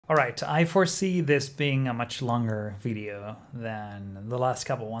All right, I foresee this being a much longer video than the last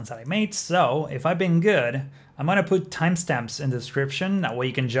couple ones that I made, so if I've been good, I'm gonna put timestamps in the description, that way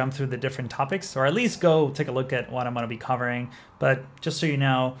you can jump through the different topics, or at least go take a look at what I'm gonna be covering. But just so you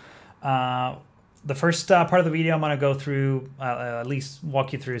know, the first part of the video, I'm gonna go through, at least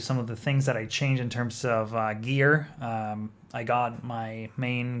walk you through some of the things that I changed in terms of gear. I got my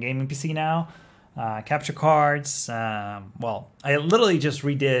main gaming PC now. Capture cards. Well, I literally just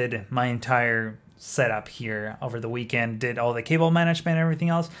redid my entire setup here over the weekend, did all the cable management and everything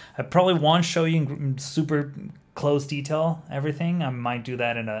else. I probably won't show you in super close detail everything. I might do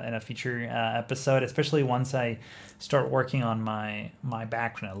that in a future episode, especially once I start working on my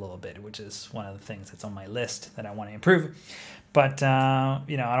background a little bit, which is one of the things that's on my list that I want to improve. But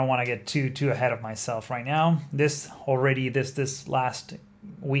you know, I don't want to get too ahead of myself right now. This last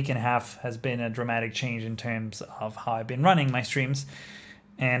week and a half has been a dramatic change in terms of how I've been running my streams,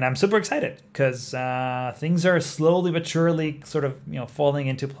 and I'm super excited because things are slowly but surely sort of, you know, falling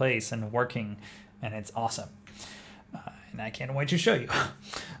into place and working, and it's awesome. And I can't wait to show you.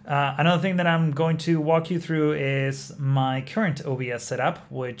 Another thing that I'm going to walk you through is my current OBS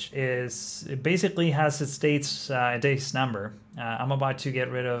setup, which is, it basically has its dates number. I'm about to get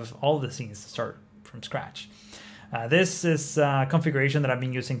rid of all the scenes to start from scratch. This is a configuration that I've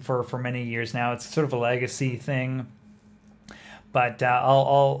been using for many years now. It's sort of a legacy thing, but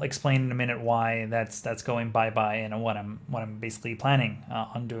I'll explain in a minute why that's going bye-bye and what I'm basically planning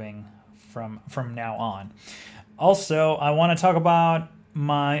on doing from now on. Also, I want to talk about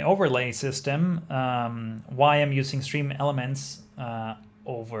my overlay system, why I'm using StreamElements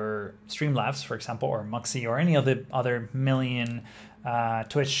over StreamLabs, for example, or Muxy, or any of the other million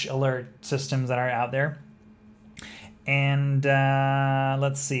Twitch alert systems that are out there. And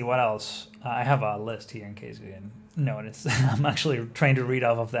let's see, what else? I have a list here in case you didn't notice. I'm actually trying to read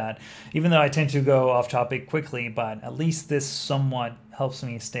off of that, even though I tend to go off topic quickly, but at least this somewhat helps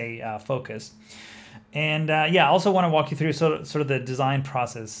me stay focused. And yeah, I also want to walk you through sort of the design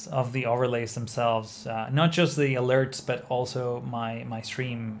process of the overlays themselves, not just the alerts, but also my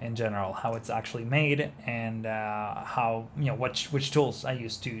stream in general, how it's actually made, and how, you know, which tools I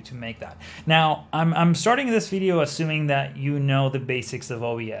use to make that. Now, I'm starting this video assuming that you know the basics of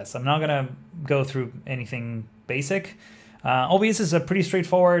OBS. I'm not gonna go through anything basic. OBS is a pretty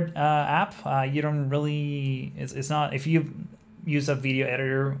straightforward app. You don't really, it's not, if you use a video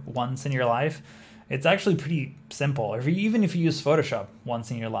editor once in your life, it's actually pretty simple. Or even if you use Photoshop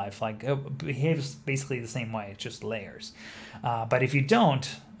once in your life, like, it behaves basically the same way, it's just layers. But if you don't,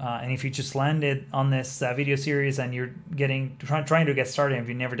 and if you just landed on this video series and you're trying to get started, and if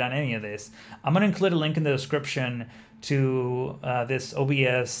you've never done any of this, I'm gonna include a link in the description to this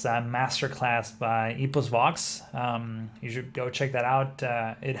OBS masterclass by Epos Vox. You should go check that out.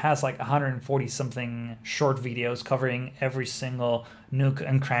 It has like 140 something short videos covering every single nook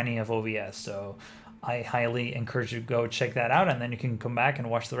and cranny of OBS. So I highly encourage you to go check that out, and then you can come back and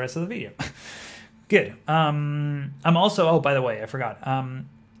watch the rest of the video. Good. I'm also, oh, by the way, I forgot.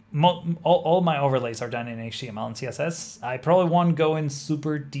 All my overlays are done in HTML and CSS. I probably won't go in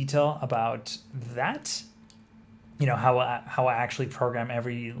super detail about that. You know, how I actually program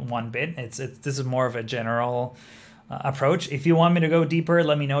every one bit. This is more of a general approach. If you want me to go deeper,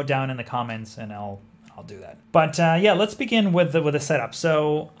 let me know down in the comments, and I'll do that. But yeah, let's begin with the setup.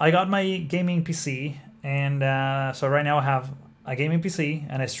 So I got my gaming PC, and so right now I have a gaming PC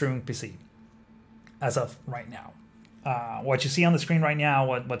and a streaming PC as of right now. What you see on the screen right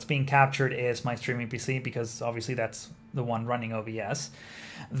now, what's being captured is my streaming PC, because obviously that's the one running OBS.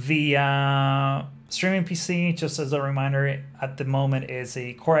 The streaming PC, just as a reminder, at the moment is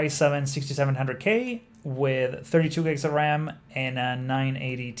a Core i7 6700K with 32 gigs of RAM and a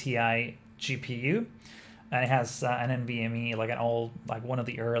 980 Ti GPU. And it has an NVMe, like one of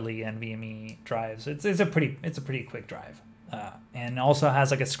the early NVMe drives. It's a pretty quick drive. And also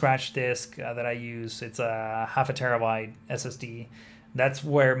has like a scratch disk that I use. It's a 0.5 terabyte SSD. That's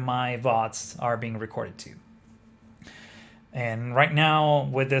where my VODs are being recorded to. And right now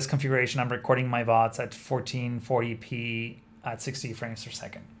with this configuration, I'm recording my VODs at 1440p at 60 frames per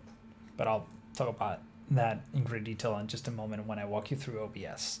second. But I'll talk about that in great detail in just a moment when I walk you through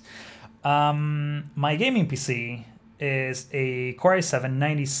OBS. My gaming PC is a Core i7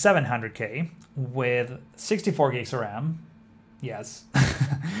 9700K with 64 gigs of RAM. Yes.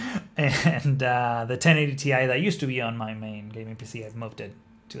 And the 1080 Ti that used to be on my main gaming PC, I've moved it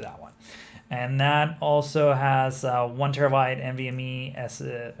to that one. And that also has 1 terabyte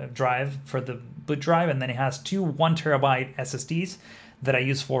NVMe drive for the boot drive, and then it has two 1 terabyte SSDs that I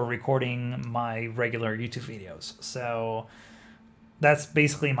use for recording my regular YouTube videos. So that's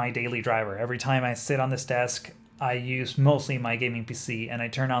basically my daily driver. Every time I sit on this desk, I use mostly my gaming PC, and I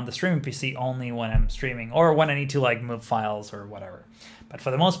turn on the streaming PC only when I'm streaming or when I need to like move files or whatever. But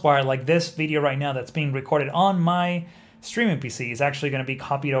for the most part, like this video right now that's being recorded on my streaming PC is actually going to be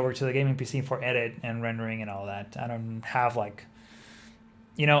copied over to the gaming PC for edit and rendering and all that. I don't have like,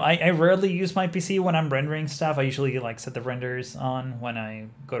 you know, I rarely use my PC when I'm rendering stuff. I usually like set the renders on when I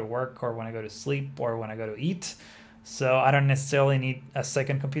go to work or when I go to sleep or when I go to eat. So I don't necessarily need a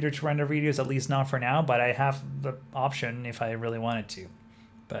second computer to render videos, at least not for now, but I have the option if I really wanted to.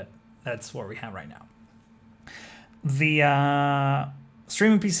 But that's what we have right now. The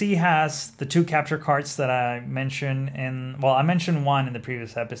streaming PC has the 2 capture cards that I mentioned in, well, I mentioned one in the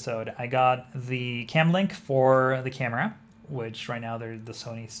previous episode. I got the cam link for the camera, which right now the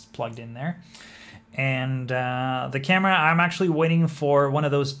Sony's plugged in there. And the camera, I'm actually waiting for one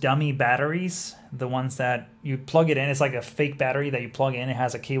of those dummy batteries, the ones that you plug it in. It's like a fake battery that you plug in. It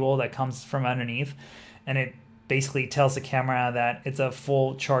has a cable that comes from underneath, and it basically tells the camera that it's a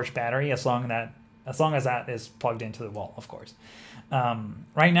full charge battery as long as that is plugged into the wall, of course.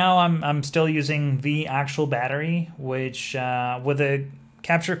 Right now, I'm still using the actual battery, which with a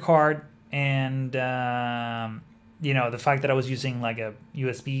capture card and you know, the fact that I was using like a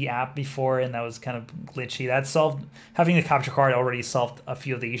USB app before and that was kind of glitchy, that solved, having the capture card already solved a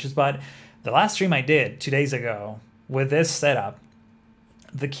few of the issues. But the last stream I did 2 days ago with this setup,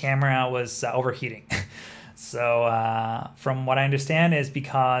 the camera was overheating. So from what I understand is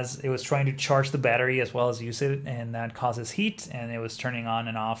because it was trying to charge the battery as well as use it, and that causes heat, and it was turning on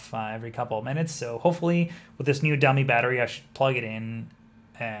and off every couple of minutes. So hopefully with this new dummy battery, I should plug it in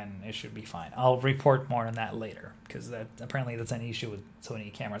and it should be fine. I'll report more on that later, because that apparently that's an issue with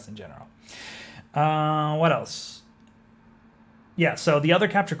Sony cameras in general. What else? Yeah, so the other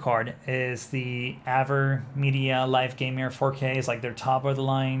capture card is the AverMedia Live Gamer 4K. It's like their top of the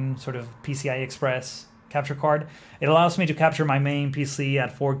line sort of PCI Express capture card. It allows me to capture my main PC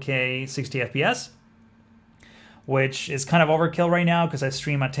at 4K 60 FPS, which is kind of overkill right now because I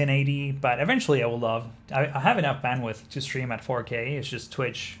stream at 1080, but eventually I will love. I have enough bandwidth to stream at 4K. It's just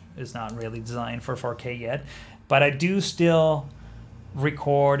Twitch is not really designed for 4K yet, but I do still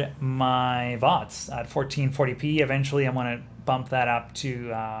record my VODs at 1440p. Eventually I'm going to bump that up to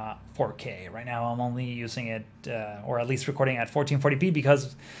 4K. Right now I'm only using it, or at least recording at 1440p,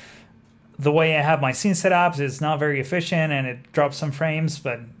 because the way I have my scene set up is not very efficient and it drops some frames,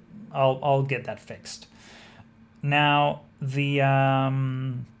 but I'll get that fixed. Now, the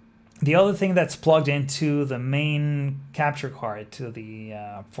other thing that's plugged into the main capture card, to the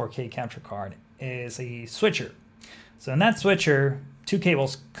 4K capture card, is a switcher. So in that switcher, 2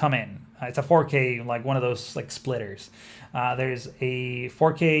 cables come in. It's a 4K, like one of those like splitters. There's a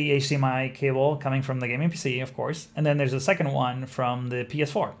 4K HDMI cable coming from the gaming PC, of course, and then there's a second one from the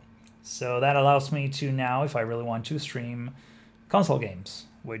PS4. So that allows me to now, if I really want to, stream console games,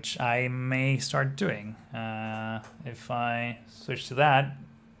 which I may start doing. If I switch to that,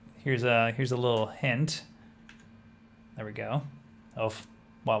 here's a little hint. There we go, of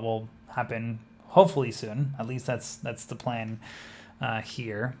what will happen hopefully soon. At least that's the plan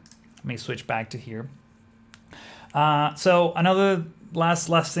here. Let me switch back to here. So another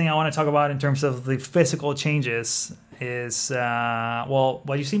last thing I want to talk about in terms of the physical changes is, well,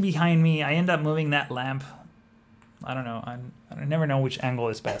 what you see behind me, I end up moving that lamp. I don't know, I never know which angle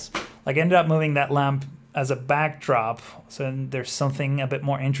is best. Like, I ended up moving that lamp as a backdrop, so there's something a bit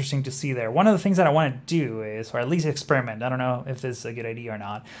more interesting to see there. One of the things that I want to do is, or at least experiment, I don't know if this is a good idea or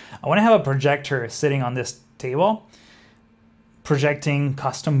not, I want to have a projector sitting on this table, projecting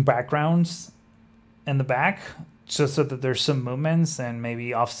custom backgrounds in the back, just so that there's some movements and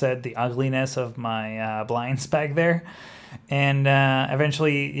maybe offset the ugliness of my blinds back there. And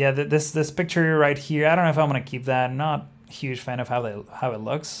eventually, yeah, this picture right here, I don't know if I'm gonna keep that. I'm not a huge fan of how it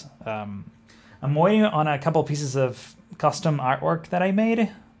looks. I'm waiting on a couple pieces of custom artwork that I made,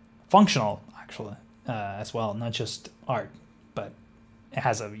 functional actually, as well, not just art, but it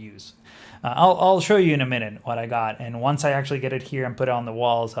has a use. I'll show you in a minute what I got, and once I actually get it here and put it on the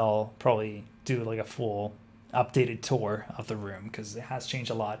walls, I'll probably do like a full updated tour of the room, because it has changed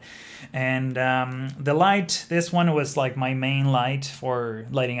a lot. And the light, this one was like my main light for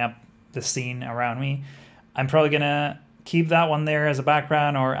lighting up the scene around me. I'm probably gonna keep that one there as a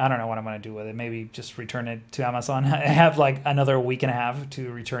background, or I don't know what I'm gonna do with it. Maybe just return it to Amazon. I have like another week and a half to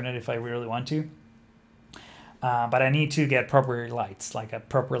return it if I really want to. But I need to get proper lights, like a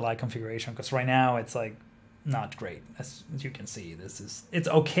proper light configuration, because right now it's like not great. As you can see, it's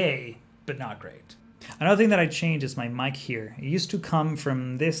okay, but not great. Another thing that I changed is my mic here. It used to come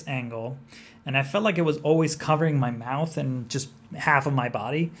from this angle, and I felt like it was always covering my mouth and just half of my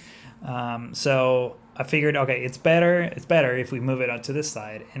body. So I figured, okay, it's better if we move it out to this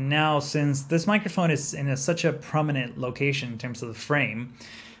side. And now, since this microphone is in such a prominent location in terms of the frame,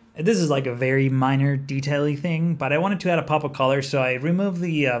 this is like a very minor detailing thing, but I wanted to add a pop of color, so I removed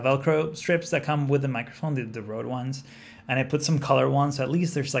the Velcro strips that come with the microphone, the Rode ones, and I put some color ones, so at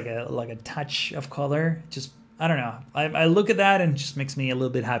least there's like a touch of color. Just, I don't know, I look at that and it just makes me a little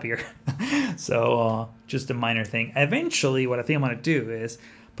bit happier. So just a minor thing. Eventually, what I think I'm gonna do is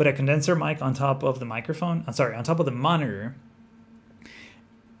put a condenser mic on top of the microphone, on top of the monitor.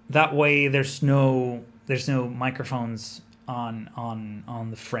 That way there's no microphones on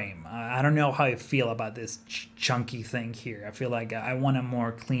the frame. I don't know how I feel about this chunky thing here. I feel like I want a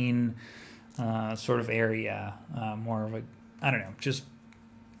more clean sort of area, more of a, I don't know, just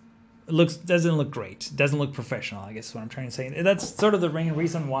doesn't look great, doesn't look professional, I guess is what I'm trying to say. That's sort of the main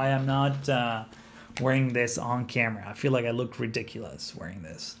reason why I'm not wearing this on camera. I feel like I look ridiculous wearing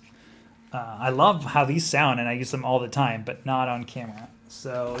this. I love how these sound and I use them all the time, but not on camera.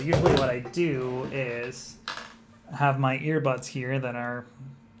 So usually what I do is have my earbuds here that are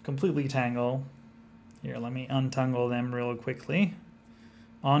completely tangled. Here, let me untangle them real quickly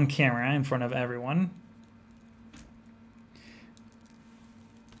on camera in front of everyone.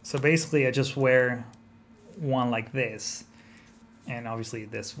 So basically I just wear one like this, and obviously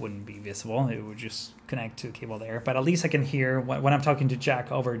this wouldn't be visible, it would just connect to a cable there, but at least I can hear when I'm talking to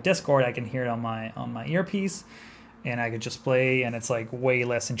Jack over Discord. I can hear it on my earpiece, and I could just play, and it's like way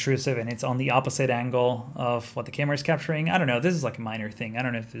less intrusive, and it's on the opposite angle of what the camera is capturing. I don't know, this is like a minor thing. I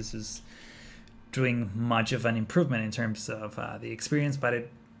don't know if this is doing much of an improvement in terms of the experience, but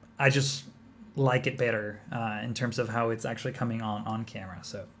I just like it better in terms of how it's actually coming on camera.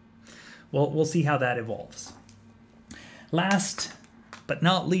 So we'll see how that evolves. Last but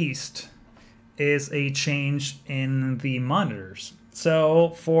not least is a change in the monitors. So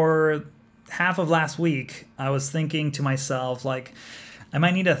for half of last week, I was thinking to myself, like, I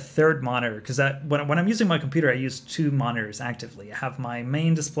might need a third monitor, because when I'm using my computer, I use two monitors actively. I have my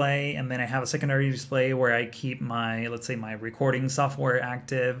main display, and then I have a secondary display where I keep my, let's say, my recording software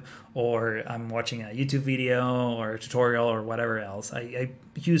active, or I'm watching a YouTube video or a tutorial or whatever else. I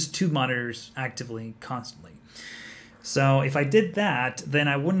use two monitors actively constantly. So if I did that, then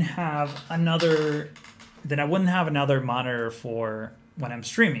I wouldn't have another monitor for when I'm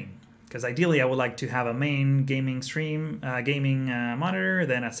streaming. Because ideally I would like to have a main gaming monitor,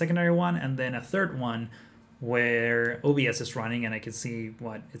 then a secondary one, and then a third one where OBS is running and I can see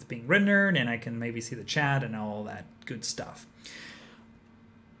what is being rendered, and I can maybe see the chat and all that good stuff.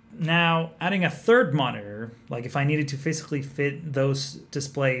 Now, adding a third monitor, like if I needed to physically fit those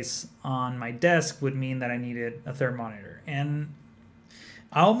displays on my desk, would mean that I needed a third monitor. And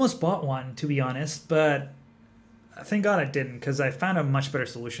I almost bought one, to be honest, but thank God I didn't, because I found a much better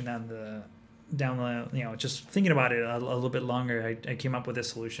solution just thinking about it a little bit longer, I came up with this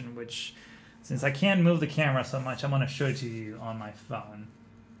solution, which, since I can't move the camera so much, I'm going to show it to you on my phone.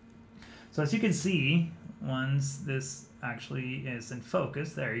 So as you can see, once this actually is in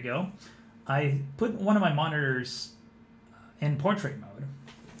focus, there you go, I put one of my monitors in portrait mode.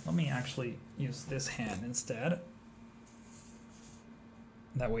 Let me actually use this hand instead.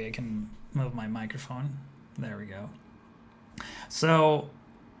 That way I can move my microphone. There we go. So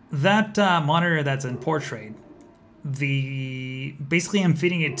that monitor that's in portrait, basically I'm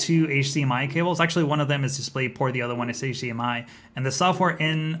feeding it two HDMI cables. Actually, one of them is DisplayPort, the other one is HDMI. And the software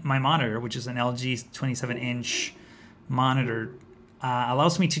in my monitor, which is an LG 27-inch monitor,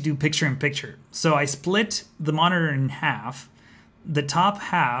 allows me to do picture-in-picture. So I split the monitor in half. The top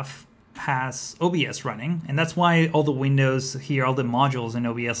half has OBS running, and that's why all the windows here, all the modules in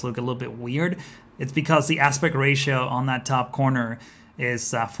OBS look a little bit weird. It's because the aspect ratio on that top corner is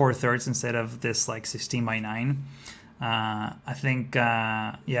 4/3 instead of this like 16:9. I think,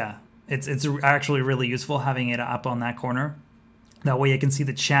 yeah, it's actually really useful having it up on that corner. That way I can see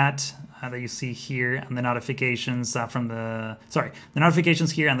the chat that you see here, and the notifications the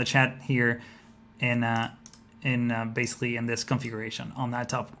notifications here and the chat here in basically in this configuration on that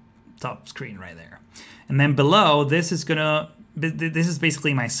top screen right there. And then below, this is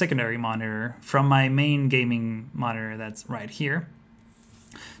basically my secondary monitor from my main gaming monitor that's right here.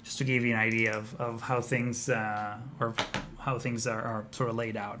 Just to give you an idea of how things are sort of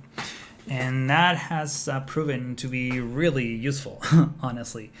laid out. And that has proven to be really useful,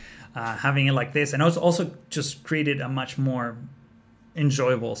 honestly. Having it like this, and it's also just created a much more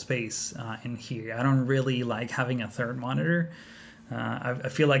enjoyable space in here. I don't really like having a third monitor. I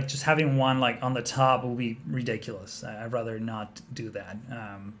feel like just having one like on the top would be ridiculous. I'd rather not do that.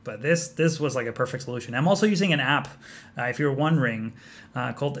 But this was like a perfect solution. I'm also using an app, if you're wondering,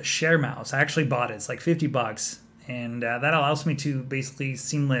 called ShareMouse. I actually bought it. It's like $50. And that allows me to basically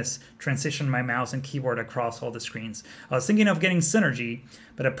seamless transition my mouse and keyboard across all the screens. I was thinking of getting Synergy,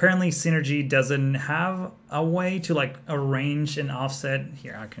 but apparently Synergy doesn't have a way to like arrange and offset.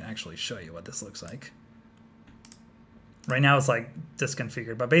 Here, I can actually show you what this looks like. Right now it's like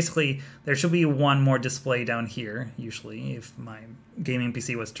disconfigured, but basically there should be one more display down here, usually, if my gaming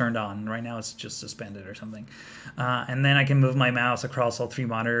PC was turned on. Right now it's just suspended or something. And then I can move my mouse across all 3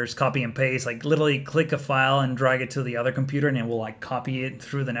 monitors, copy and paste, like literally click a file and drag it to the other computer and it will like copy it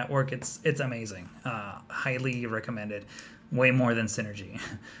through the network. It's amazing. Highly recommended. Way more than Synergy,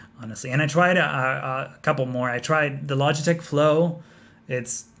 honestly. And I tried a couple more. I tried the Logitech Flow.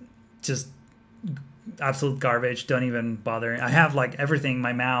 It's just absolute garbage. Don't even bother. I have like everything,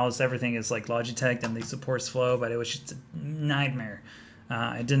 my mouse, everything is like Logitech and they support Flow, but it was just a nightmare.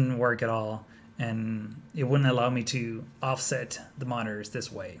 It didn't work at all, and it wouldn't allow me to offset the monitors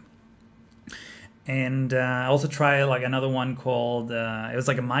this way. And I also tried like another one called it was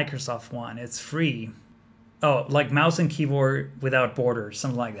like a Microsoft one. It's free. Oh, like mouse and keyboard without borders,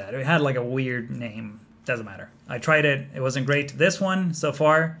 something like that. It had like a weird name. Doesn't matter. I tried it. It wasn't great. This one so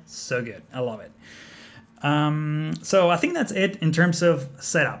far, so good. I love it. So I think that's it in terms of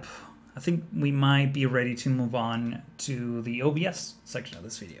setup. I think we might be ready to move on to the OBS section of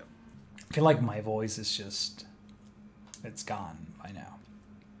this video. I feel like my voice is just, it's gone by now.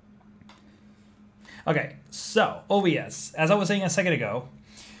 Okay, so OBS, as I was saying a second ago,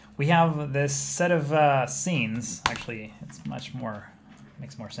 we have this set of scenes. Actually, it's much more,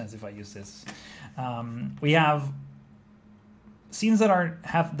 makes more sense if I use this. We have scenes that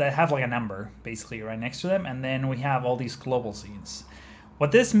have like a number basically right next to them, and then we have all these global scenes.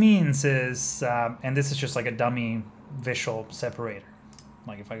 What this means is, and this is just like a dummy visual separator.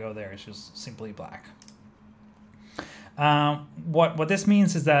 Like if I go there, it's just simply black. What this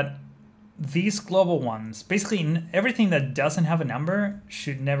means is that these global ones, basically everything that doesn't have a number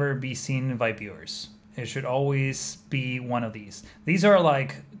should never be seen by viewers. It should always be one of these. These are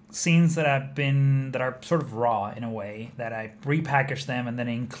like scenes that are sort of raw in a way, that I repackage them and then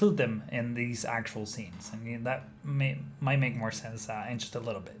include them in these actual scenes. I mean, that might make more sense in just a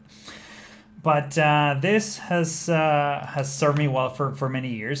little bit. But this has served me well for many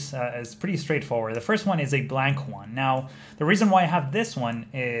years. It's pretty straightforward. The first one is a blank one. Now, the reason why I have this one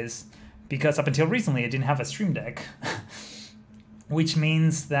is because up until recently I didn't have a StreamDeck, which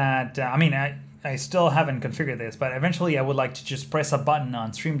means that, I mean, I still haven't configured this, but eventually I would like to just press a button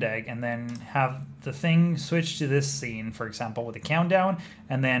on StreamDeck and then have the thing switch to this scene, for example, with a countdown,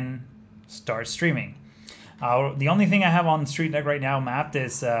 and then start streaming. The only thing I have on StreamDeck right now mapped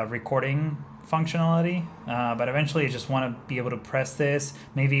is recording functionality, but eventually I just want to be able to press this,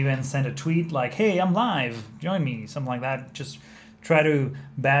 maybe even send a tweet like, hey, I'm live, join me, something like that. Just try to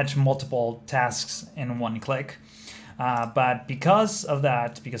batch multiple tasks in one click. But because of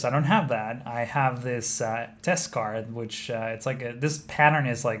that, because I don't have that, I have this test card, which it's like this pattern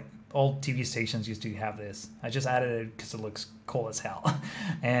is like old TV stations used to have this. I just added it because it looks cool as hell.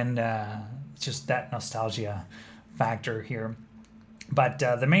 And just that nostalgia factor here. But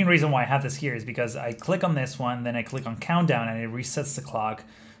the main reason why I have this here is because I click on this one, then I click on countdown, and it resets the clock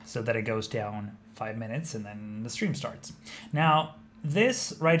so that it goes down 5 minutes, and then the stream starts. Now,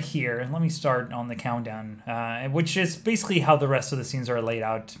 this right here, let me start on the countdown, which is basically how the rest of the scenes are laid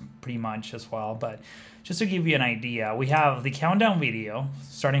out pretty much as well. But just to give you an idea, we have the countdown video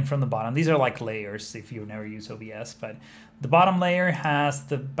starting from the bottom. These are like layers if you've never used OBS, but the bottom layer has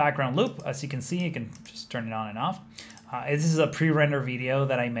the background loop. As you can see, you can just turn it on and off. This is a pre-render video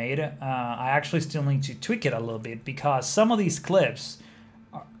that I made. I actually still need to tweak it a little bit because some of these clips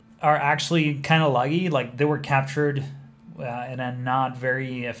are actually kind of laggy, like they were captured in a not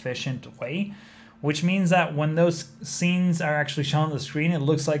very efficient way, which means that when those scenes are actually shown on the screen, it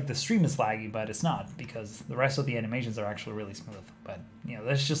looks like the stream is laggy, but it's not, because the rest of the animations are actually really smooth. But you know,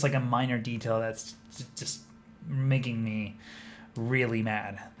 that's just like a minor detail that's just making me really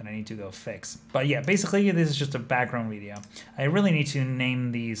mad that I need to go fix. But yeah, basically this is just a background video. I really need to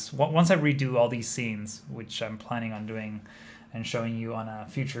name these once I redo all these scenes, which I'm planning on doing and showing you on a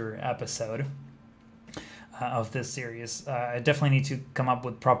future episode of this series. I definitely need to come up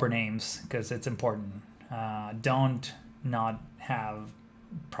with proper names because it's important. Don't not have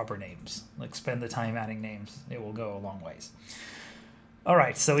proper names. Like, spend the time adding names. It will go a long ways. All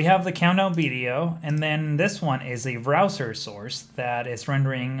right, so we have the countdown video, and then this one is a browser source that is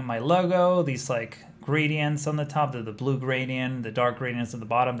rendering my logo, these like gradients on the top, the blue gradient, the dark gradients at the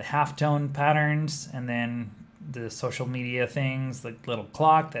bottom, the halftone patterns, and then the social media things, the little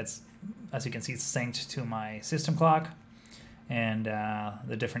clock that's, as you can see, it's synced to my system clock, and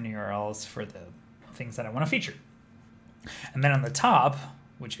the different URLs for the things that I want to feature. And then on the top,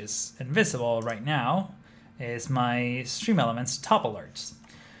 which is invisible right now, is my Stream Elements top alerts.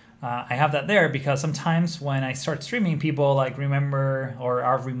 I have that there because sometimes when I start streaming, people like remember or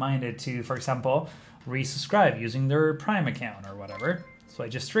are reminded to, for example, resubscribe using their Prime account or whatever. So I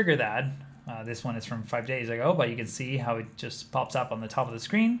just trigger that. This one is from 5 days ago, but you can see how it just pops up on the top of the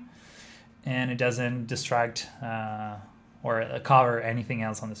screen, and it doesn't distract or cover anything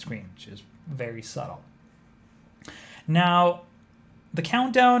else on the screen, which is very subtle. Now, the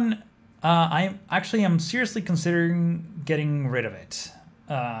countdown, I actually am seriously considering getting rid of it.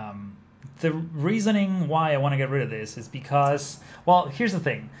 The reasoning why I want to get rid of this is because, well, here's the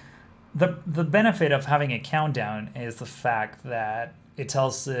thing. The benefit of having a countdown is the fact that it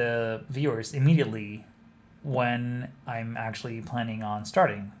tells the viewers immediately when I'm actually planning on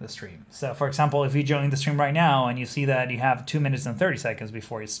starting the stream. So for example, if you join the stream right now and you see that you have 2 minutes and 30 seconds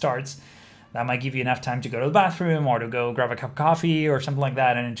before it starts, that might give you enough time to go to the bathroom or to go grab a cup of coffee or something like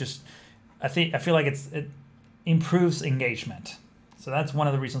that. And it just, I feel like it improves engagement. So that's one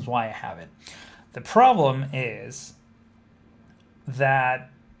of the reasons why I have it. The problem is that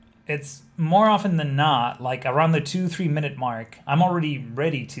it's more often than not, like around the 2-3 minute mark, I'm already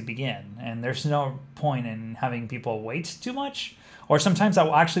ready to begin, and there's no point in having people wait too much. Or sometimes I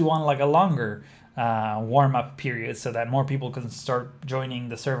will actually want like a longer warm-up period so that more people can start joining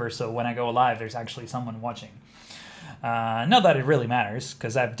the server, so when I go live there's actually someone watching. Not that it really matters,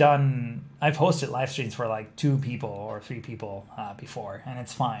 because I've hosted live streams for like 2 people or 3 people before, and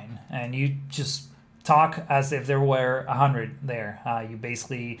it's fine. And you just talk as if there were 100 there.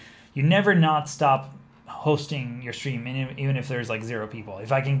 You never not stop hosting your stream, even if there's like 0 people.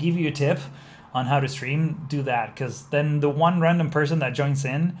 If I can give you a tip on how to stream, do that, because then the one random person that joins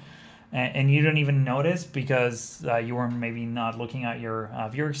in and you don't even notice because you were maybe not looking at your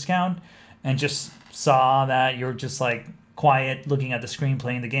viewers count and just saw that you're just like quiet looking at the screen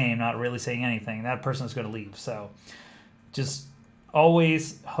playing the game, not really saying anything, that person is going to leave. So just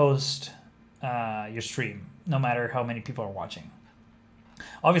always host your stream, no matter how many people are watching.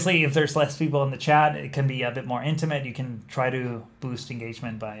 Obviously, if there's less people in the chat, it can be a bit more intimate. You can try to boost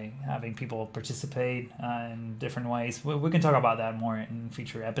engagement by having people participate in different ways. We can talk about that more in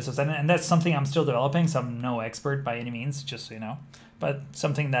future episodes. And that's something I'm still developing, so I'm no expert by any means, just so you know. But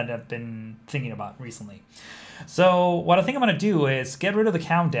something that I've been thinking about recently. So what I think I'm going to do is get rid of the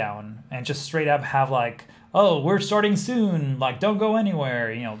countdown and just straight up have like, oh, we're starting soon, like don't go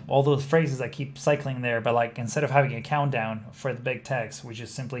anywhere, you know, all those phrases that keep cycling there. But like instead of having a countdown for the big text, we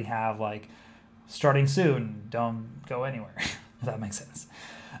just simply have like starting soon, don't go anywhere, if that makes sense.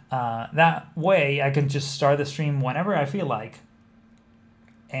 That way I can just start the stream whenever I feel like.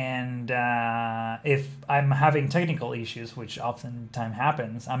 And if I'm having technical issues, which oftentimes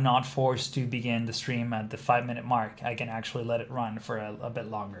happens, I'm not forced to begin the stream at the 5-minute mark. I can actually let it run for a bit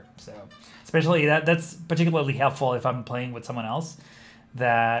longer. So especially that's particularly helpful if I'm playing with someone else.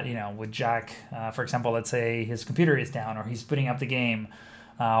 That, you know, with Jack, for example, let's say his computer is down or he's putting up the game,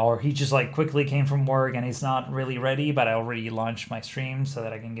 or he just like quickly came from work and he's not really ready, but I already launched my stream so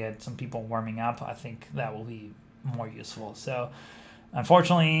that I can get some people warming up. I think that will be more useful. So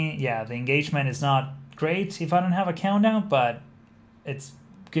unfortunately, yeah, the engagement is not great if I don't have a countdown, but it's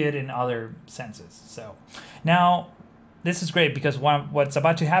good in other senses. So now this is great because what's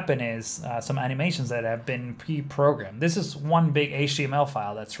about to happen is some animations that have been pre-programmed. This is one big HTML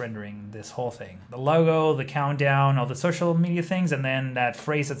file that's rendering this whole thing. The logo, the countdown, all the social media things, and then that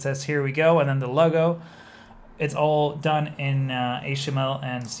phrase that says, here we go, and then the logo. It's all done in HTML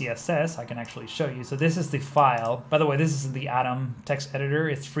and CSS. I can actually show you. So this is the file. By the way, this is the Atom text editor.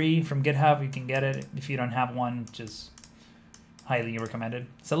 It's free from GitHub. You can get it. If you don't have one, just highly recommended.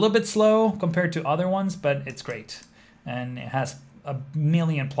 It's a little bit slow compared to other ones, but it's great. And it has a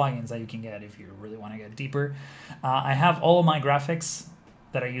million plugins that you can get if you really want to get deeper. I have all of my graphics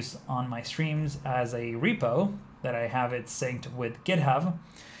that I use on my streams as a repo that I have it synced with GitHub.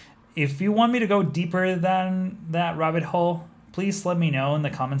 If you want me to go deeper than that rabbit hole, please let me know in the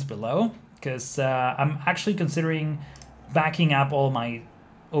comments below, because I'm actually considering backing up all my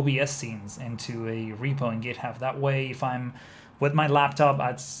OBS scenes into a repo in GitHub. That way, if I'm with my laptop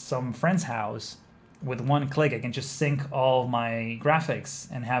at some friend's house with one click, I can just sync all my graphics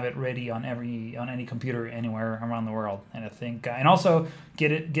and have it ready on any computer anywhere around the world. And I think, and also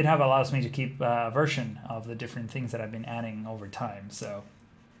GitHub allows me to keep a version of the different things that I've been adding over time. So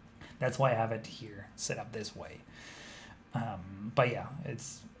that's why I have it here set up this way. But yeah,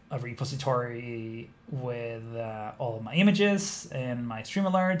 it's a repository with all of my images and my stream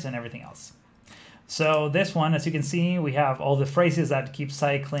alerts and everything else. So this one, as you can see, we have all the phrases that keep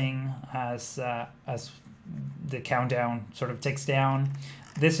cycling as the countdown sort of ticks down.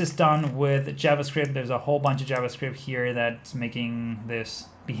 This is done with JavaScript. There's a whole bunch of JavaScript here that's making this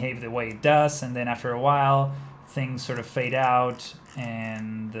behave the way it does. And then after a while, things sort of fade out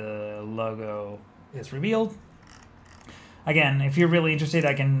and the logo is revealed. Again, if you're really interested,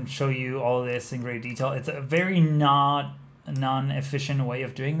 I can show you all of this in great detail. It's a very non-efficient way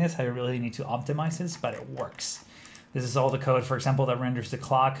of doing this. I really need to optimize this, but it works. This is all the code, for example, that renders the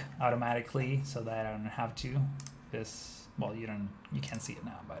clock automatically so that I don't have to. This, well, you can't see it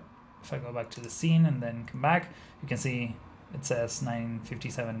now, but if I go back to the scene and then come back, you can see it says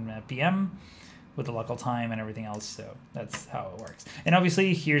 9:57 p.m. with the local time and everything else. So that's how it works. And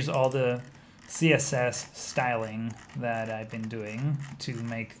obviously, here's all the CSS styling that I've been doing to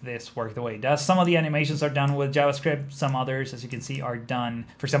make this work the way it does. Some of the animations are done with JavaScript. Some others, as you can see, are done.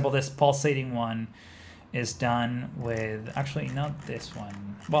 For example, this pulsating one is done with, actually not this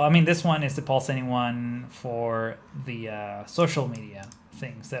one. Well, I mean, this one is the pulsating one for the social media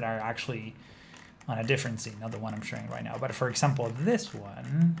things that are actually on a different scene, not the one I'm showing right now. But for example, this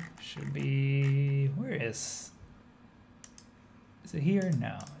one should be, where is it here?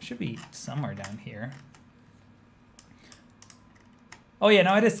 No, it should be somewhere down here. Oh yeah,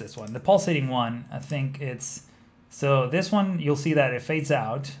 no, it is this one, the pulsating one. I think it's, so this one, you'll see that it fades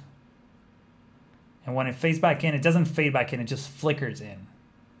out. And when it fades back in, it doesn't fade back in, it just flickers in,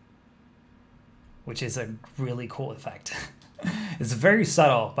 which is a really cool effect. It's very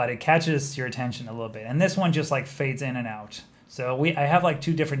subtle, but it catches your attention a little bit. And this one just like fades in and out. So I have like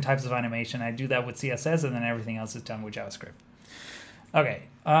two different types of animation. I do that with CSS, and then everything else is done with JavaScript. Okay,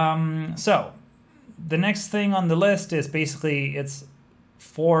 so the next thing on the list is basically it's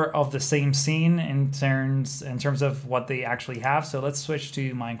 4 of the same scene in terms of what they actually have. So let's switch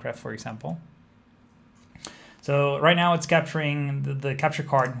to Minecraft, for example. So right now it's capturing the capture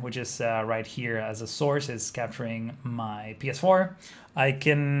card, which is right here as a source, is capturing my PS4. I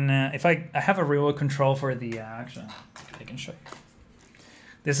can, if I have a remote control for the, actually, I can show you.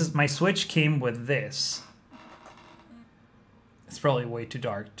 This is, my Switch came with this. It's probably way too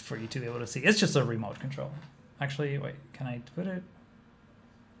dark for you to be able to see. It's just a remote control. Actually, wait, can I put it?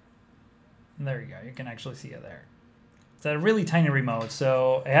 There you go, you can actually see it there. It's a really tiny remote,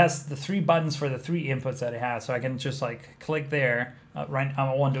 so it has the 3 buttons for the 3 inputs that it has. So I can just like click there. Right,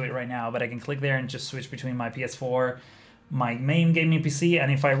 I won't do it right now, but I can click there and just switch between my PS4, my main gaming PC,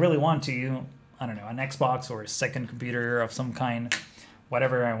 and if I really want to, I don't know, an Xbox or a second computer of some kind,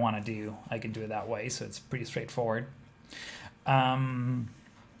 whatever I want to do, I can do it that way. So it's pretty straightforward. In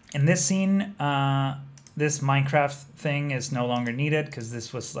this scene, this Minecraft thing is no longer needed because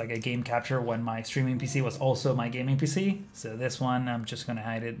this was like a game capture when my streaming PC was also my gaming PC. So this one, I'm just going to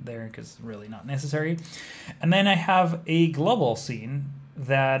hide it there because it's really not necessary. And then I have a global scene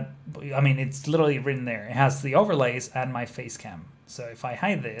that, I mean, it's literally written there. It has the overlays and my facecam. So if I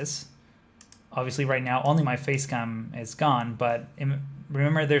hide this, obviously right now only my facecam is gone, but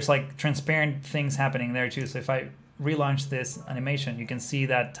remember there's like transparent things happening there too. So if I relaunch this animation, you can see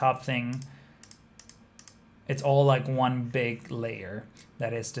that top thing. It's all like one big layer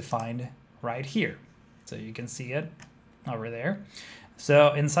that is defined right here. So you can see it over there.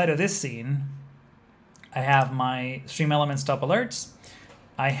 So inside of this scene, I have my stream elements top alerts.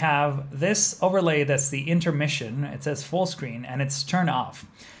 I have this overlay that's the intermission. It says full screen and it's turned off.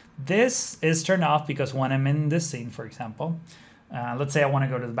 This is turned off because when I'm in this scene, for example, let's say I want to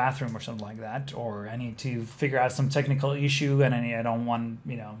go to the bathroom or something like that, or I need to figure out some technical issue and I don't want,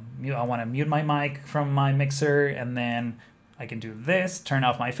 I want to mute my mic from my mixer, and then I can do this, turn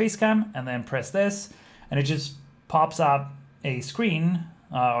off my facecam, and then press this, and it just pops up a screen,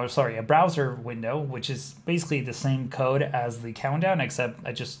 a browser window, which is basically the same code as the countdown, except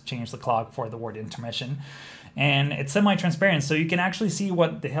I just changed the clock for the word intermission. And it's semi-transparent, so you can actually see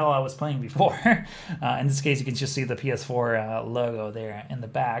what the hell I was playing before. In this case, you can just see the PS4 logo there in the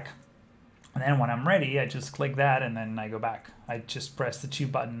back. And then when I'm ready, I just click that, and then I go back. I just press the 2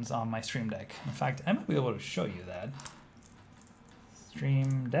 buttons on my StreamDeck. In fact, I might be able to show you that.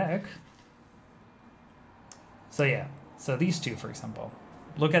 StreamDeck. So yeah, so these 2, for example.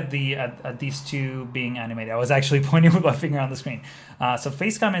 Look at these 2 being animated. I was actually pointing with my finger on the screen. So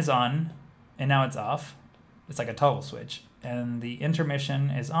facecam is on. and now it's off. It's like a toggle switch, and the intermission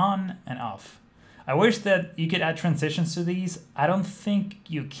is on and off. I wish that you could add transitions to these. I don't think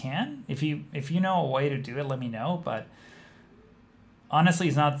you can. If you know a way to do it, let me know, but honestly,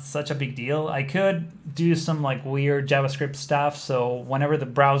 it's not such a big deal. I could do some like weird JavaScript stuff, so whenever the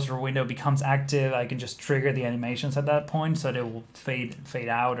browser window becomes active, I can just trigger the animations at that point so that it will fade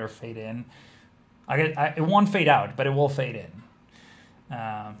out or fade in. It won't fade out, but it will fade in.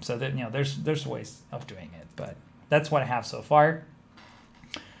 So that, you know, there's ways of doing it, but that's what I have so far.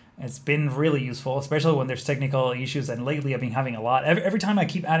 It's been really useful, especially when there's technical issues, and lately I've been having a lot. Every time I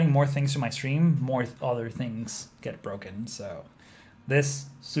keep adding more things to my stream, more other things get broken, so this,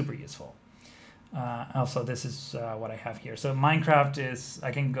 super useful. Also, this is what I have here. So Minecraft is,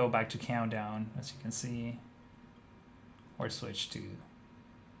 I can go back to countdown, as you can see, or switch to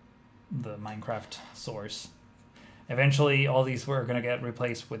the Minecraft source. Eventually, all these were going to get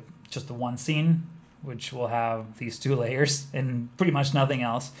replaced with just the one scene, which will have these 2 layers and pretty much nothing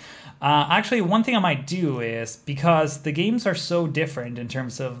else. Actually, one thing I might do is, because the games are so different in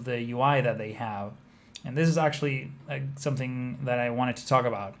terms of the UI that they have, and this is actually something that I wanted to talk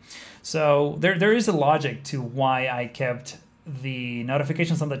about. So there is a logic to why I kept the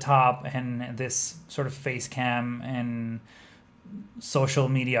notifications on the top and this sort of face cam and social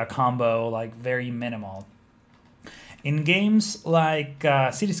media combo like very minimal. In games like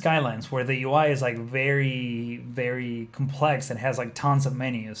City Skylines, where the UI is like very, very complex and has like tons of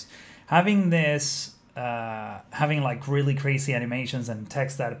menus, having this, having like really crazy animations and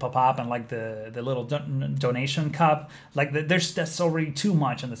text that pop up and like the little donation cup, like that's already too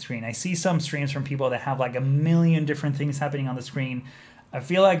much on the screen. I see some streams from people that have like a million different things happening on the screen. I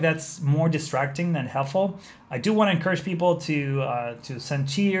feel like that's more distracting than helpful. I do want to encourage people to send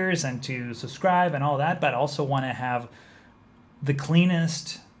cheers and to subscribe and all that, but I also want to have the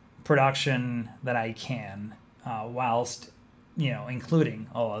cleanest production that I can, whilst, you know, including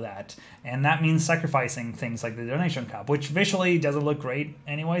all of that. And that means sacrificing things like the donation cup, which visually doesn't look great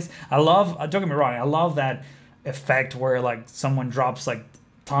anyways. I love, don't get me wrong, I love that effect where like someone drops like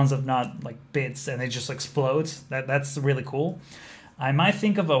tons of bits and it just explodes. That's really cool. I might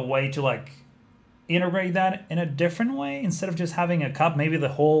think of a way to like integrate that in a different way. Instead of just having a cup, maybe the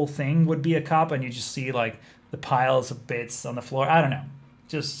whole thing would be a cup and you just see like the piles of bits on the floor. I don't know,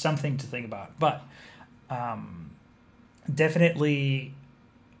 just something to think about. But definitely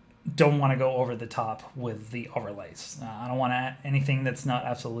don't want to go over the top with the overlays. I don't want to add anything that's not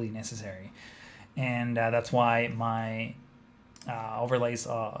absolutely necessary. And that's why my overlays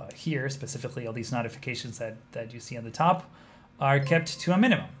here, specifically all these notifications that you see on the top, are kept to a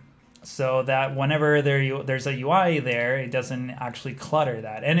minimum, so that whenever there's a UI there, it doesn't actually clutter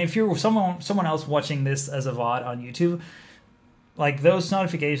that. And if you're someone else watching this as a VOD on YouTube, like those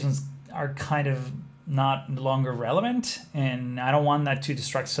notifications are kind of not longer relevant, and I don't want that to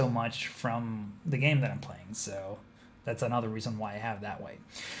distract so much from the game that I'm playing. So that's another reason why I have that way.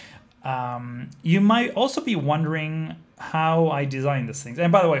 You might also be wondering how I designed these things.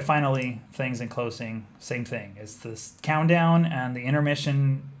 And by the way, finally, things in closing, same thing. It's this countdown and the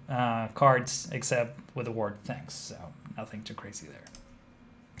intermission cards, except with the word thanks. So nothing too crazy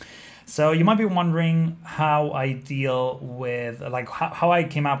there. So you might be wondering how I deal with, like, how I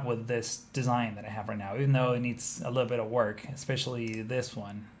came up with this design that I have right now, even though it needs a little bit of work, especially this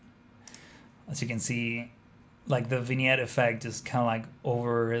one. As you can see, like the vignette effect is kind of like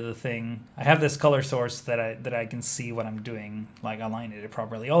over the thing. I have this color source that I can see what I'm doing, like align it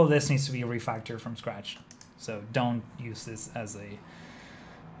properly. All of this needs to be refactored from scratch, so don't use this as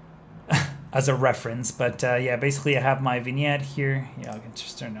a reference. But yeah, basically I have my vignette here. Yeah, I can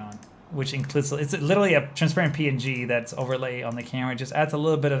just turn it on, which includes, it's literally a transparent PNG that's overlay on the camera. It just adds a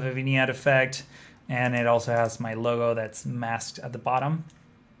little bit of a vignette effect, and it also has my logo that's masked at the bottom.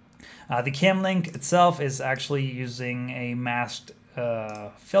 The cam link itself is actually using a masked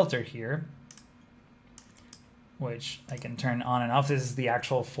filter here, which I can turn on and off. This is the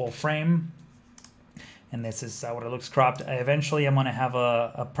actual full frame, and this is what it looks cropped. Eventually, I'm going to have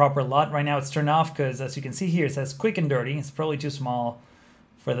a proper LUT. Right now, it's turned off because, as you can see here, it says quick and dirty. It's probably too small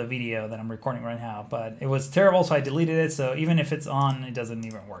for the video that I'm recording right now, but it was terrible, so I deleted it. So even if it's on, it doesn't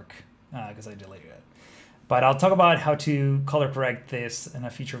even work because I deleted it. But I'll talk about how to color correct this in a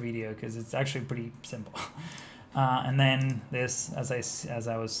future video because it's actually pretty simple. And then this, as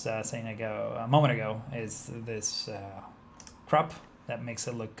I was saying a moment ago, is this crop that makes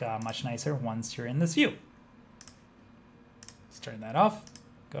it look much nicer once you're in this view. Let's turn that off.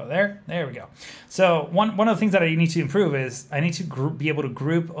 Go there. There we go. So one of the things that I need to improve is I need to be able to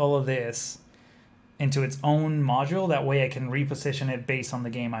group all of this into its own module. That way I can reposition it based on the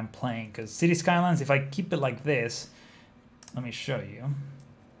game I'm playing. Because City Skylines, if I keep it like this, let me show you.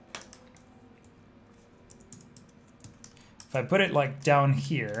 If I put it like down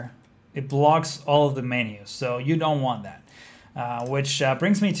here, it blocks all of the menus. So you don't want that. Which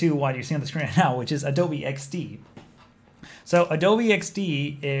brings me to what you see on the screen right now, which is AdobeXd. So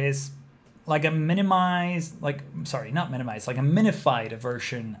AdobeXd is like a minimized, like a minified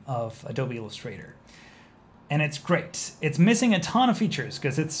version of Adobe Illustrator. And it's great. It's missing a ton of features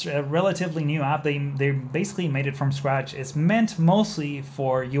because it's a relatively new app. They basically made it from scratch. It's meant mostly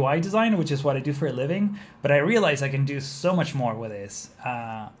for UI design, which is what I do for a living. But I realize I can do so much more with this.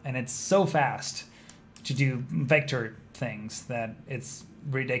 And it's so fast to do vector things that it's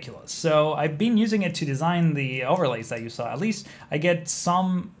ridiculous. So I've been using it to design the overlays that you saw. At least I get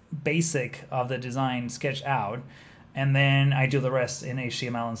some basic of the design sketched out, and then I do the rest in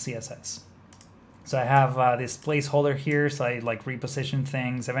HTML and CSS. So I have this placeholder here, so I like reposition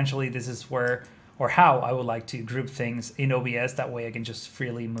things. Eventually this is where, or how I would like to group things in OBS. That way I can just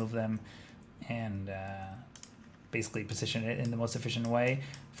freely move them and basically position it in the most efficient way.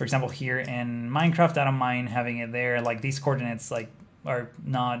 For example, here in Minecraft, I don't mind having it there. Like these coordinates like are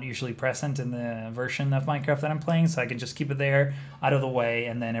not usually present in the version of Minecraft that I'm playing, so I can just keep it there out of the way,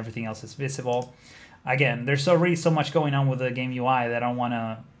 and then everything else is visible. Again, there's already so much going on with the game UI that I don't want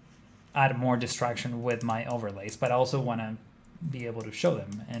to add more distraction with my overlays, but I also want to be able to show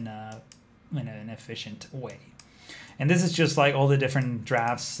them in an efficient way. And this is just like all the different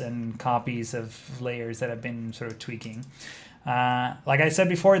drafts and copies of layers that I've been sort of tweaking. Like I said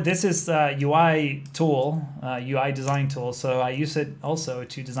before, this is a UI tool, UI design tool, so I use it also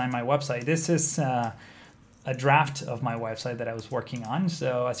to design my website. This is a draft of my website that I was working on.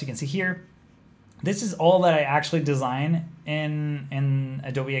 So as you can see here, this is all that I actually design in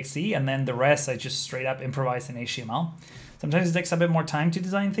AdobeXd, and then the rest I just straight up improvise in HTML. Sometimes it takes a bit more time to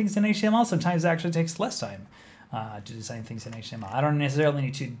design things in HTML, sometimes it actually takes less time to design things in HTML. I don't necessarily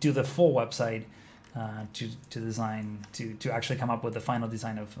need to do the full website to design, to actually come up with the final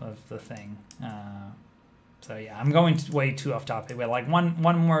design of the thing. So yeah, I'm going way too off topic, but like one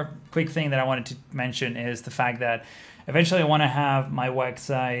more quick thing that I wanted to mention is the fact that eventually I want to have my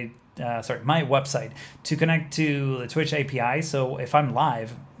website to connect to the Twitch API. So if I'm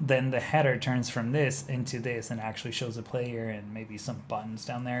live, then the header turns from this into this and actually shows the player and maybe some buttons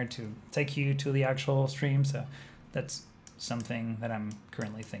down there to take you to the actual stream. So that's something that I'm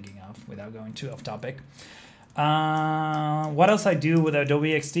currently thinking of without going too off topic. What else I do with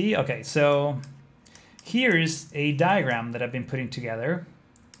AdobeXd? Okay, so here's a diagram that I've been putting together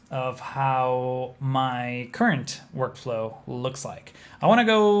of how my current workflow looks like. I want to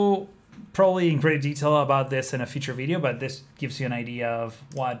go probably in great detail about this in a future video, but this gives you an idea of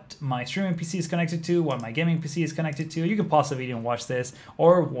what my streaming PC is connected to, what my gaming PC is connected to. You can pause the video and watch this,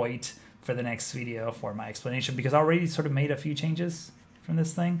 or wait for the next video for my explanation, because I already sort of made a few changes from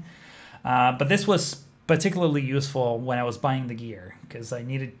this thing. But this was particularly useful when I was buying the gear, because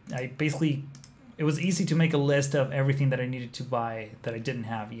it was easy to make a list of everything that I needed to buy that I didn't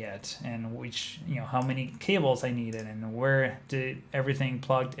have yet, and which, how many cables I needed and where did everything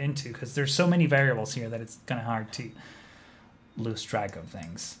plugged into, because there's so many variables here that it's kind of hard to lose track of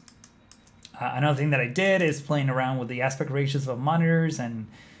things. Another thing that I did is playing around with the aspect ratios of monitors and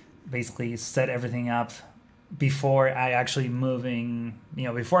basically set everything up before I actually move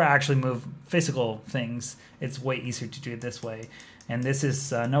physical things. It's way easier to do it this way. And this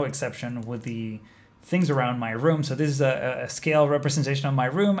is no exception with the things around my room. So this is a scale representation of my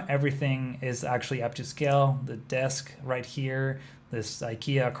room. Everything is actually up to scale. The desk right here, this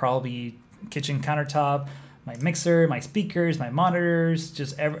IKEA Carlby kitchen countertop, my mixer, my speakers, my monitors,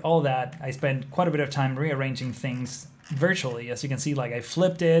 just all that. I spent quite a bit of time rearranging things virtually. As you can see, like I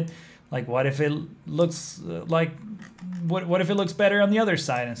flipped it. Like what if it looks what if it looks better on the other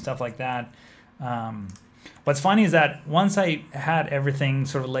side and stuff like that. What's funny is that once I had everything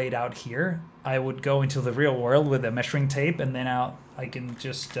sort of laid out here, I would go into the real world with a measuring tape, and then I can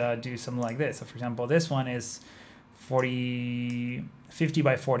just do something like this. So for example, this one is 50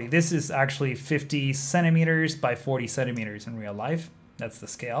 by 40. This is actually 50 centimeters by 40 centimeters in real life. That's the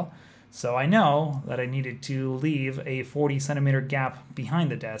scale. So I know that I needed to leave a 40 centimeter gap behind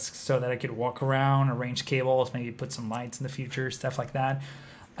the desk so that I could walk around, arrange cables, maybe put some lights in the future, stuff like that.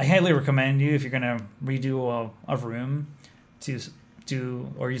 I highly recommend you, if you're gonna redo a room, to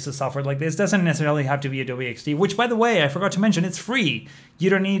do or use a software like this. It doesn't necessarily have to be AdobeXd, which, by the way, I forgot to mention, it's free. You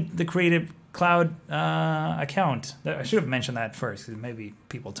don't need the Creative Cloud account. I should have mentioned that first, because maybe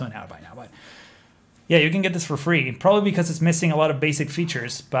people tune out by now. But yeah, you can get this for free, probably because it's missing a lot of basic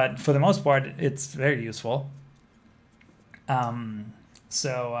features, but for the most part, it's very useful.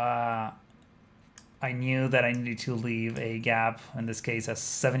 So I knew that I needed to leave a gap, in this case, a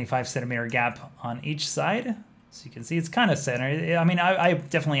 75-centimeter gap on each side. So you can see it's kind of centered. I mean, I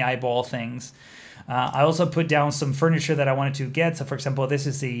definitely eyeball things. I also put down some furniture that I wanted to get. So for example, this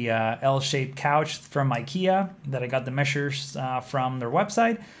is the L-shaped couch from IKEA that I got the measures from their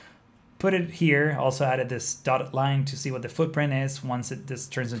website. Put it here. Also added this dotted line to see what the footprint is once this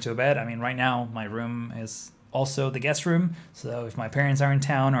turns into a bed. I mean, right now my room is also the guest room. So if my parents are in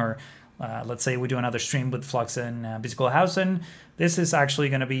town, or let's say we do another stream with Flux and Biskolohausen, this is actually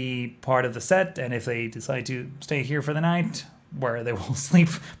going to be part of the set. And if they decide to stay here for the night, where they will sleep,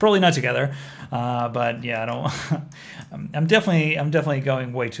 probably not together, but yeah, I don't. I'm definitely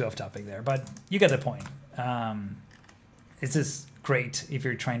going way too off topic there, but you get the point. It's just great if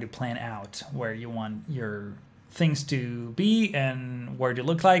you're trying to plan out where you want your things to be and where to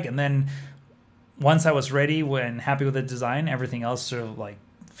look like, and then once I was ready, when happy with the design, everything else sort of like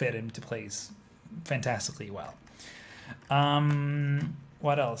fit into place fantastically well.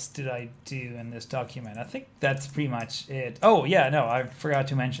 What else did I do in this document? I think that's pretty much it. Oh yeah, no, I forgot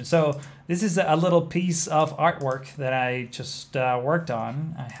to mention. So this is a little piece of artwork that I just worked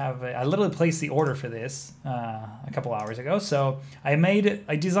on. I literally placed the order for this a couple hours ago. So I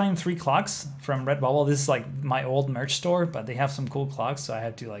designed 3 clocks from Redbubble. This is like my old merch store, but they have some cool clocks, so I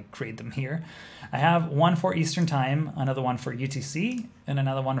had to like create them here. I have one for Eastern Time, another one for UTC, and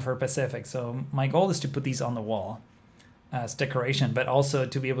another one for Pacific. So my goal is to put these on the wall as decoration, but also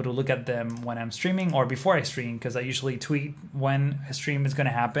to be able to look at them when I'm streaming or before I stream, because I usually tweet when a stream is going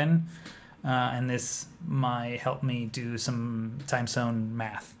to happen, and this might help me do some time zone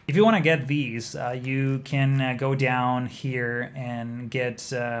math. If you want to get these, you can go down here and get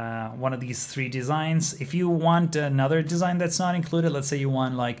one of these 3 designs. If you want another design that's not included, let's say you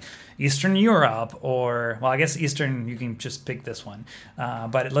want like Eastern Europe, or, well, I guess Eastern, you can just pick this one.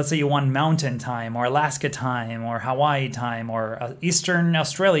 But let's say you want Mountain Time, or Alaska Time, or Hawaii Time, or Eastern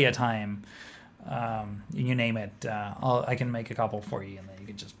Australia Time. You name it. I can make a couple for you, and then you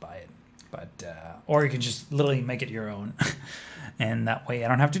can just buy it. But or you can just literally make it your own, and that way I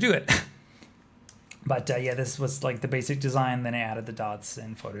don't have to do it. But yeah, this was like the basic design. Then I added the dots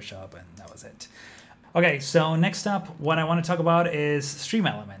in Photoshop, and that was it. Okay, so next up, what I want to talk about is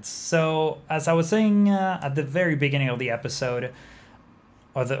StreamElements. So as I was saying at the very beginning of the episode,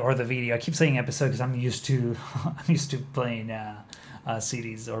 or the video, I keep saying episode because I'm used to playing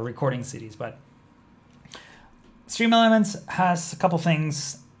CDs or recording CDs. But StreamElements has a couple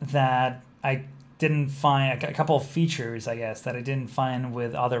things that I didn't find, a couple of features, I guess, that I didn't find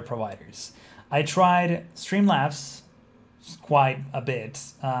with other providers. I tried StreamLabs quite a bit.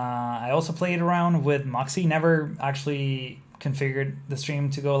 I also played around with Moxie, never actually configured the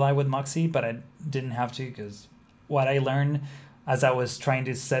stream to go live with Moxie, but I didn't have to, because what I learned as I was trying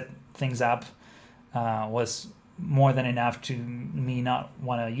to set things up was more than enough to me not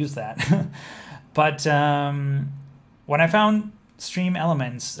want to use that. But when I found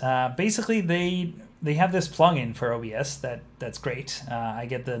StreamElements, basically they have this plugin for OBS that's great. I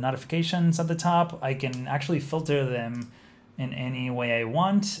get the notifications at the top. I can actually filter them in any way I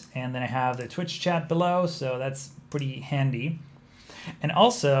want, and then I have the Twitch chat below, so that's pretty handy. And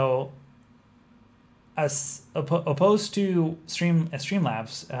also, as opposed to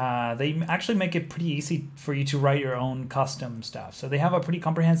StreamLabs, they actually make it pretty easy for you to write your own custom stuff. So they have a pretty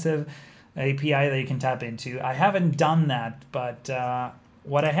comprehensive API that you can tap into. I haven't done that, but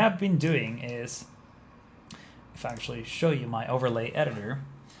what I have been doing is, if I actually show you my overlay editor,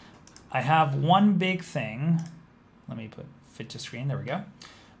 I have one big thing. Let me put fit to screen. There we go.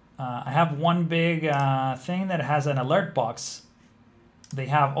 I have one big thing that has an alert box. They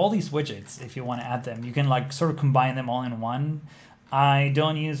have all these widgets. If you want to add them, you can like sort of combine them all in one. I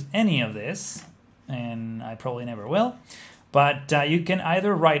don't use any of this, and I probably never will. But you can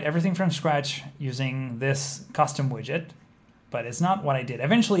either write everything from scratch using this custom widget, but it's not what I did.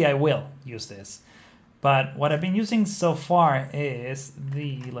 Eventually I will use this. But what I've been using so far is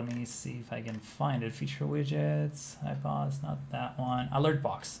let me see if I can find it, feature widgets, I paused, not that one, alert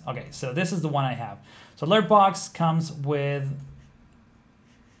box. Okay, so this is the one I have. So alert box comes with,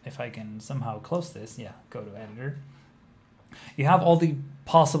 if I can somehow close this, yeah, go to editor. You have all the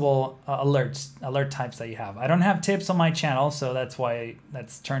possible alert types that you have. I don't have tips on my channel, so that's why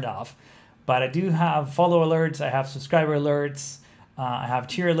that's turned off. But I do have follow alerts, I have subscriber alerts, I have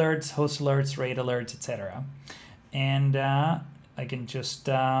tier alerts, host alerts, raid alerts, etc. And I can just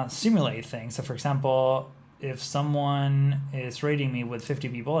simulate things. So for example, if someone is raiding me with 50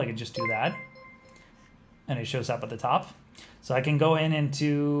 people, I can just do that. and it shows up at the top. So I can go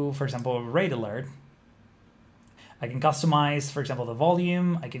into, for example, rate alert. I can customize, for example, the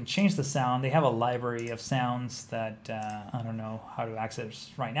volume. I can change the sound. They have a library of sounds that I don't know how to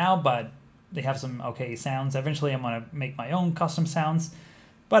access right now, but they have some okay sounds. Eventually, I'm going to make my own custom sounds,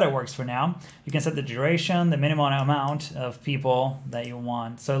 but it works for now. You can set the duration, the minimum amount of people that you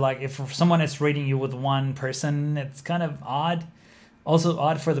want. So like if someone is rating you with one person, it's kind of odd. Also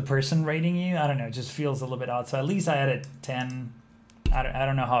odd for the person rating you. I don't know, it just feels a little bit odd. So at least I added 10. I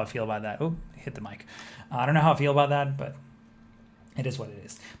don't know how I feel about that. Oh, hit the mic. I don't know how I feel about that, but it is what it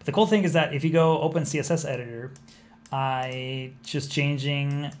is. But the cool thing is that if you go open CSS editor, I just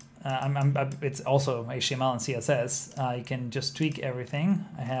changing, it's also HTML and CSS. I can just tweak everything.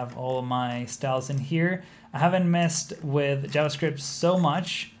 I have all of my styles in here. I haven't messed with JavaScript so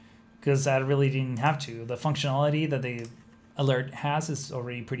much because I really didn't have to. The functionality that the alert has is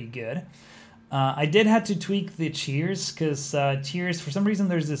already pretty good. I did have to tweak the cheers because cheers, for some reason,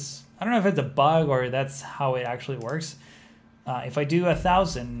 there's this, I don't know if it's a bug or that's how it actually works. If I do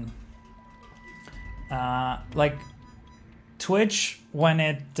 1,000, like Twitch,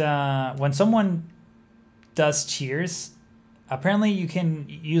 when someone does cheers, apparently you can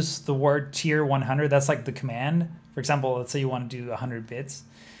use the word tier 100. That's like the command. For example, let's say you want to do 100 bits.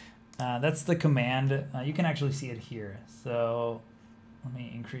 That's the command. You can actually see it here. So let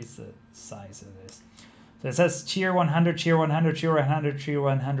me increase the size of this. So it says tier 100, tier 100, tier 100, tier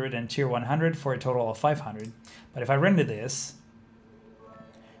 100, and tier 100 for a total of 500. But if I render this,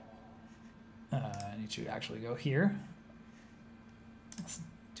 I need to actually go here. Let's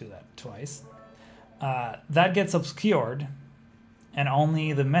do that twice. That gets obscured, and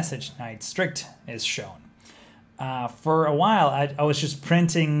only the message night strict is shown. For a while, I was just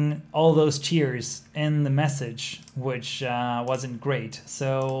printing all those tiers in the message, which wasn't great.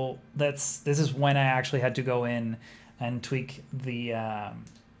 So this is when I actually had to go in and tweak the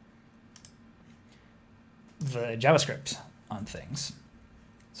JavaScript on things.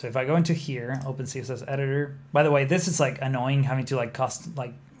 So if I go into here, open CSS editor. By the way, this is like annoying having to like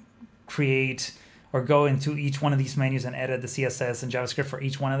create or go into each one of these menus and edit the CSS and JavaScript for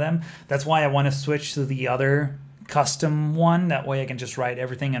each one of them. That's why I want to switch to the other custom one. That way I can just write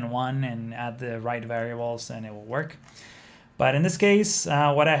everything in one and add the right variables and it will work. But in this case,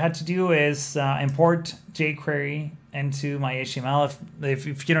 what I had to do is import jQuery into my HTML. If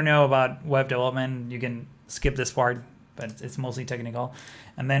you don't know about web development, you can skip this part, but it's mostly technical.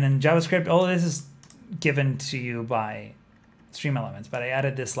 And then in JavaScript, all this is given to you by StreamLabs, but I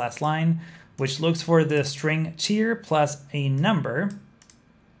added this last line, which looks for the string tier plus a number,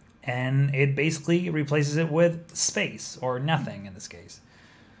 and it basically replaces it with space or nothing in this case,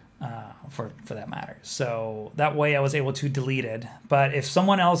 for that matter. So that way I was able to delete it. But if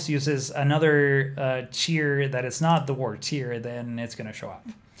someone else uses another tier that is not the word tier, then it's going to show up.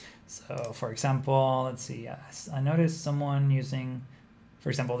 So for example, let's see, I noticed someone using, for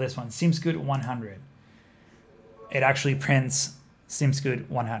example, this one, seems good 100. It actually prints seems good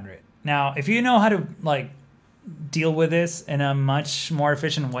 100. Now, if you know how to like deal with this in a much more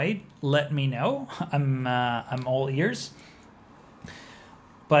efficient way, let me know. I'm all ears.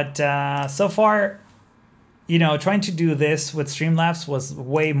 But so far, you know, trying to do this with StreamLabs was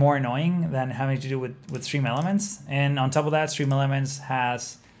way more annoying than having to do with StreamElements. And on top of that, StreamElements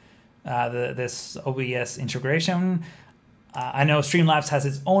has this OBS integration. I know StreamLabs has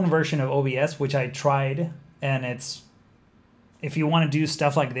its own version of OBS, which I tried, and it's, if you want to do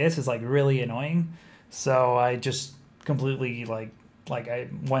stuff like this, it's like really annoying. So I just completely like I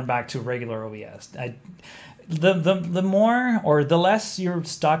went back to regular OBS. The more or the less you're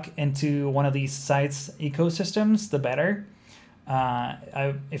stuck into one of these sites ecosystems, the better.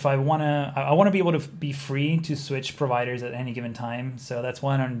 I want to be able to be free to switch providers at any given time. So that's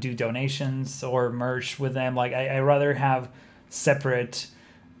why I don't do donations or merge with them. Like I rather have separate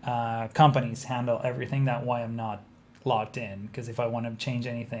companies handle everything. That why I'm not logged in, because if I want to change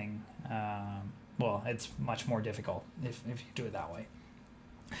anything, well, it's much more difficult if you do it that way.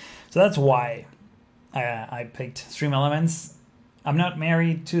 So that's why I picked StreamElements. I'm not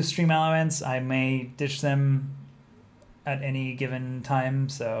married to StreamElements. I may ditch them at any given time,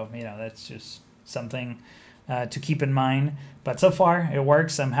 so you know, that's just something to keep in mind. But so far it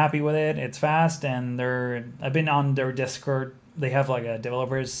works. I'm happy with it. It's fast, and I've been on their Discord. They have like a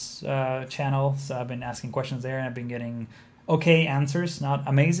developers channel, so I've been asking questions there, and I've been getting okay answers. Not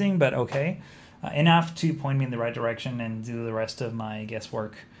amazing, but okay, enough to point me in the right direction and do the rest of my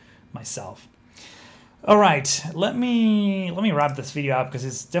guesswork myself. All right, let me wrap this video up because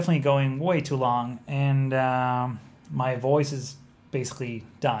it's definitely going way too long, and my voice is basically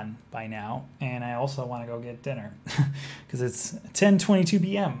done by now, and I also want to go get dinner because it's 10:22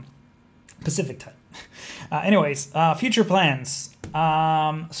 p.m. Pacific time. Anyways, future plans.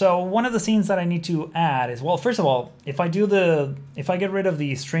 So one of the scenes that I need to add is, well, first of all, if I get rid of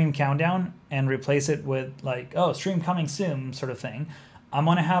the stream countdown and replace it with like, oh, stream coming soon sort of thing, I'm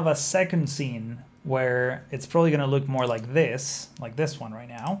gonna have a second scene where it's probably gonna look more like this one right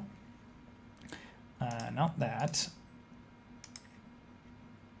now. Not that.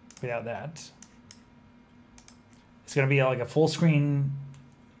 Without that. It's gonna be like a full screen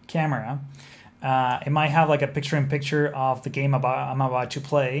camera. It might have like a picture-in-picture of the game I'm about to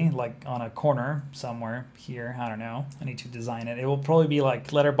play, like on a corner somewhere here. I don't know. I need to design it. It will probably be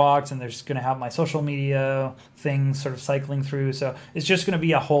like letterbox, and there's going to have my social media things sort of cycling through. So it's just going to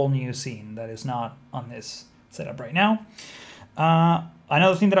be a whole new scene that is not on this setup right now.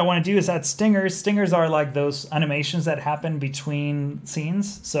 Another thing that I want to do is add stingers. Stingers are like those animations that happen between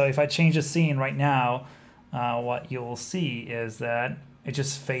scenes. So if I change a scene right now, what you'll see is that it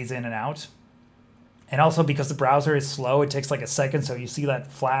just fades in and out. And also because the browser is slow, it takes like a second. So you see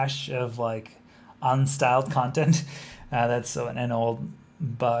that flash of like unstyled content. That's an old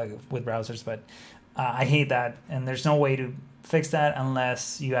bug with browsers, but I hate that. And there's no way to fix that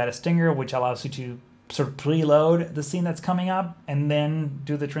unless you add a stinger, which allows you to sort of preload the scene that's coming up and then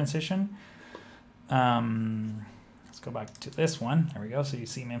do the transition. Let's go back to this one. There we go. So you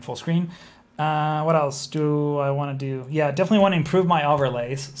see me in full screen. What else do I want to do? Yeah, definitely want to improve my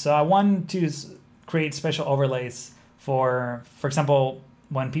overlays. So I want to create special overlays for example,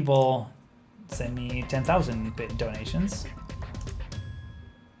 when people send me 10,000 bit donations.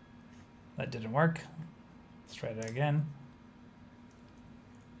 That didn't work. Let's try that again.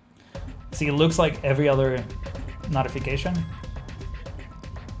 See, it looks like every other notification.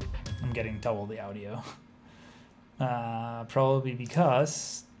 I'm getting double the audio. Probably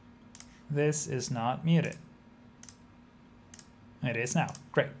because this is not muted. It is now.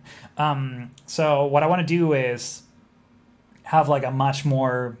 Great. So what I want to do is have like a much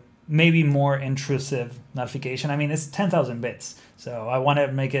more, maybe more intrusive notification. I mean, it's 10,000 bits, so I want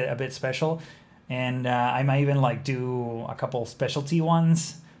to make it a bit special. And I might even like do a couple specialty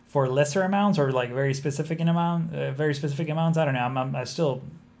ones for lesser amounts or like very specific amounts. I don't know. I'm still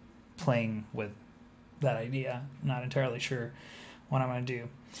playing with that idea. I'm not entirely sure what I'm going to do.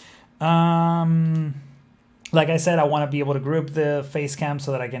 Like I said, I want to be able to group the face cam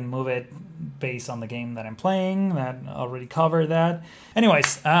so that I can move it based on the game that I'm playing. That already covered that.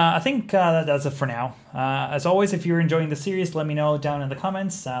 Anyways, I think that's it for now. As always, if you're enjoying the series, let me know down in the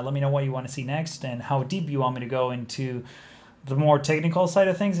comments. Let me know what you want to see next and how deep you want me to go into the more technical side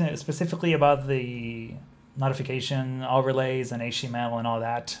of things, and specifically about the notification overlays and HTML and all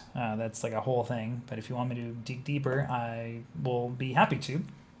that. That's like a whole thing. But if you want me to dig deeper, I will be happy to.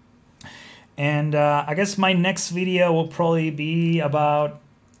 And I guess my next video will probably be about,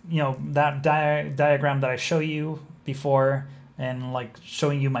 you know, that diagram that I show you before, and like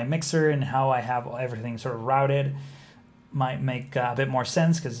showing you my mixer and how I have everything sort of routed. Might make a bit more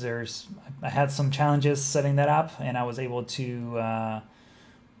sense because I had some challenges setting that up, and I was able to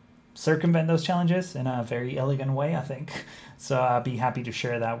circumvent those challenges in a very elegant way, I think. So I'll be happy to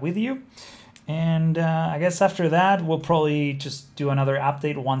share that with you. And I guess after that, we'll probably just do another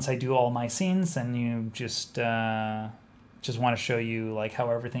update once I do all my scenes, and you just want to show you like how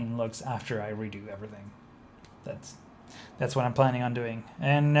everything looks after I redo everything. That's what I'm planning on doing.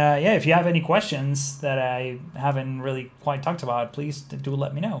 And yeah, if you have any questions that I haven't really quite talked about, please do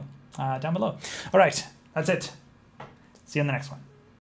let me know down below. All right, that's it. See you in the next one.